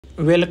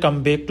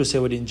Welcome back to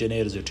Civil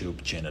Engineers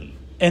YouTube channel.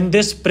 In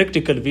this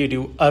practical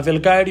video, I will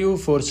guide you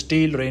for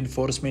steel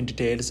reinforcement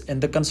details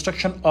in the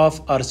construction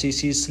of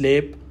RCC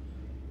slab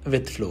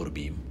with floor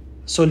beam.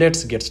 So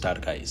let's get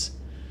started, guys.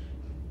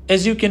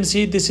 As you can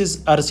see, this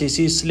is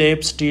RCC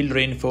slab steel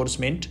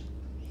reinforcement.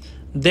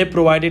 They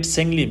provided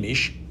single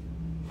mesh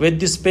with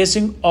the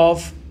spacing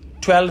of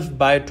 12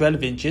 by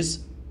 12 inches.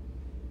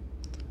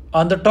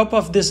 On the top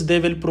of this, they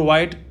will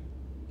provide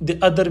the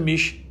other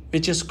mesh,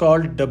 which is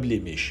called doubly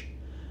mesh.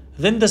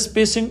 Then the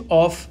spacing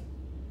of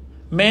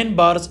main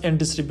bars and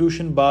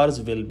distribution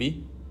bars will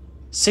be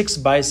 6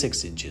 by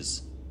 6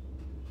 inches.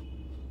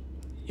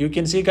 You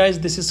can see, guys,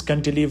 this is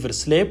cantilever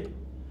slab,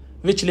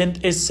 which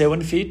length is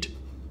 7 feet.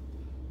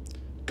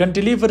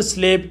 Cantilever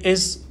slab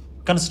is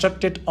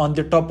constructed on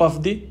the top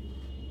of the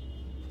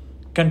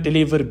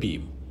cantilever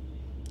beam.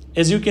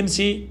 As you can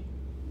see,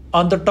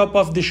 on the top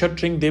of the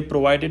shuttering, they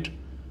provided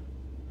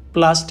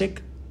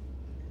plastic.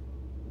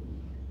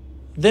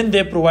 Then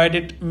they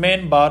provided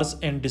main bars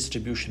and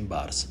distribution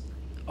bars.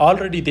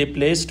 Already they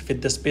placed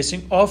with the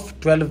spacing of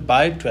 12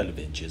 by 12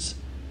 inches.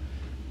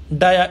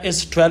 Dia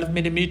is 12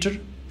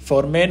 mm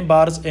for main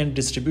bars and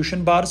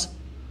distribution bars.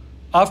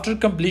 After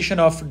completion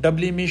of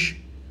doubly mesh,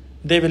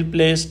 they will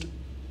place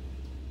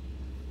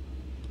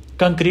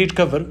concrete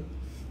cover,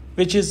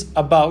 which is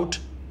about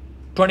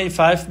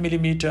 25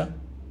 mm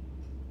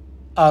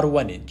or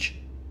 1 inch.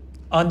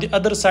 On the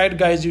other side,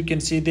 guys, you can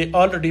see they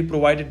already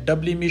provided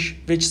doubly mesh,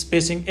 which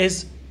spacing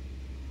is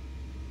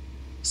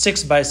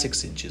 6 by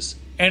 6 inches.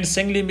 And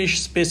single mesh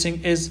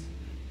spacing is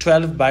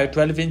 12 by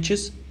 12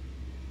 inches.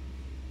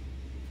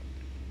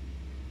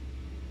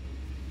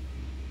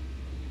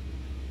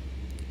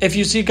 If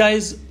you see,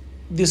 guys,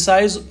 the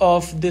size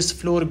of this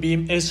floor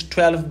beam is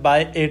 12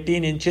 by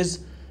 18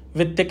 inches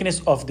with thickness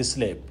of the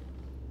slab.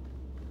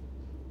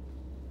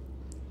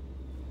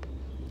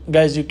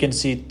 Guys, you can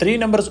see 3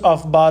 numbers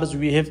of bars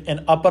we have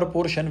in upper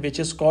portion, which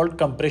is called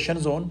compression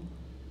zone.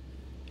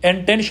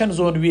 In tension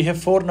zone, we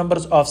have 4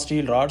 numbers of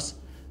steel rods.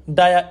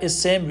 Dia is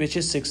same, which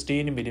is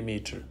 16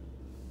 mm.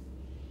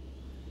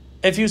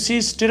 If you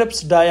see,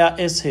 stirrups dia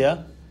is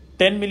here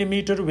 10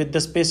 mm with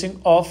the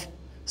spacing of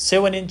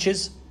 7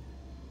 inches.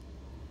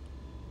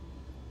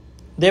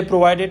 They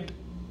provided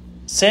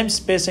same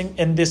spacing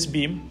in this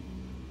beam,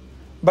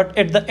 but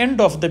at the end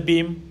of the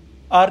beam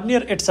or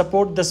near its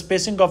support, the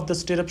spacing of the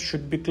stirrup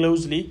should be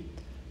closely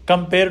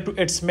compared to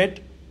its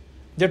mid.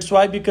 That's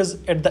why,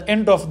 because at the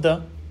end of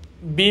the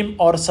beam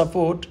or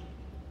support,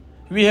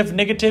 we have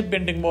negative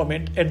bending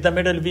moment. At the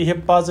middle, we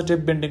have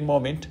positive bending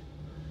moment.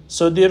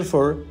 So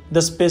therefore, the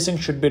spacing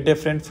should be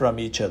different from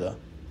each other.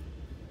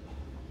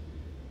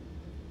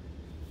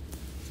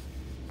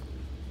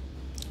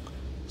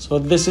 So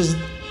this is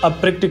a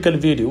practical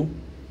video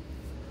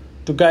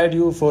to guide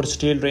you for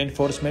steel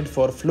reinforcement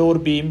for floor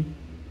beam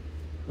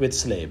with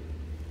slab.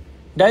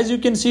 Guys, you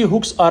can see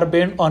hooks are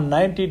bent on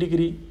 90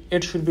 degree.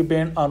 It should be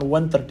bent on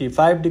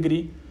 135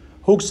 degree.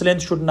 Hook's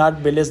length should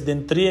not be less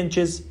than 3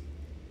 inches.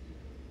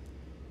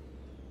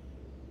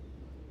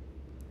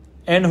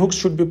 And hooks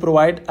should be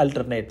provided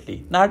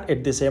alternately, not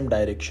at the same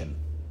direction.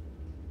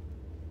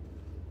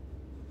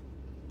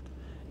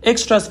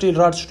 Extra steel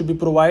rods should be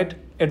provided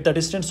at the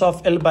distance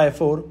of L by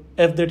 4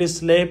 if that is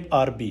slab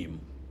or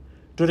beam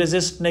to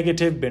resist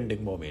negative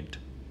bending moment.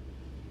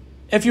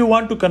 If you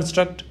want to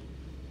construct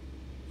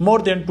more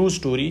than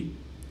 2-story,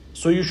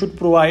 so you should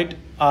provide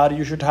or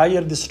you should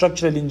hire the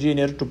structural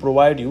engineer to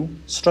provide you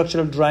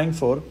structural drawing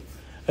for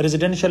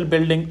residential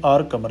building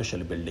or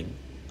commercial building.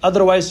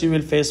 Otherwise, you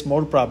will face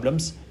more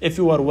problems if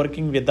you are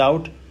working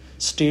without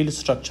steel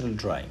structural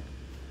drawing.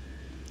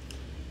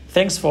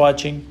 Thanks for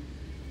watching.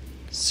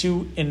 See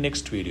you in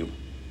next video.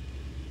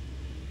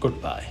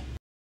 Goodbye.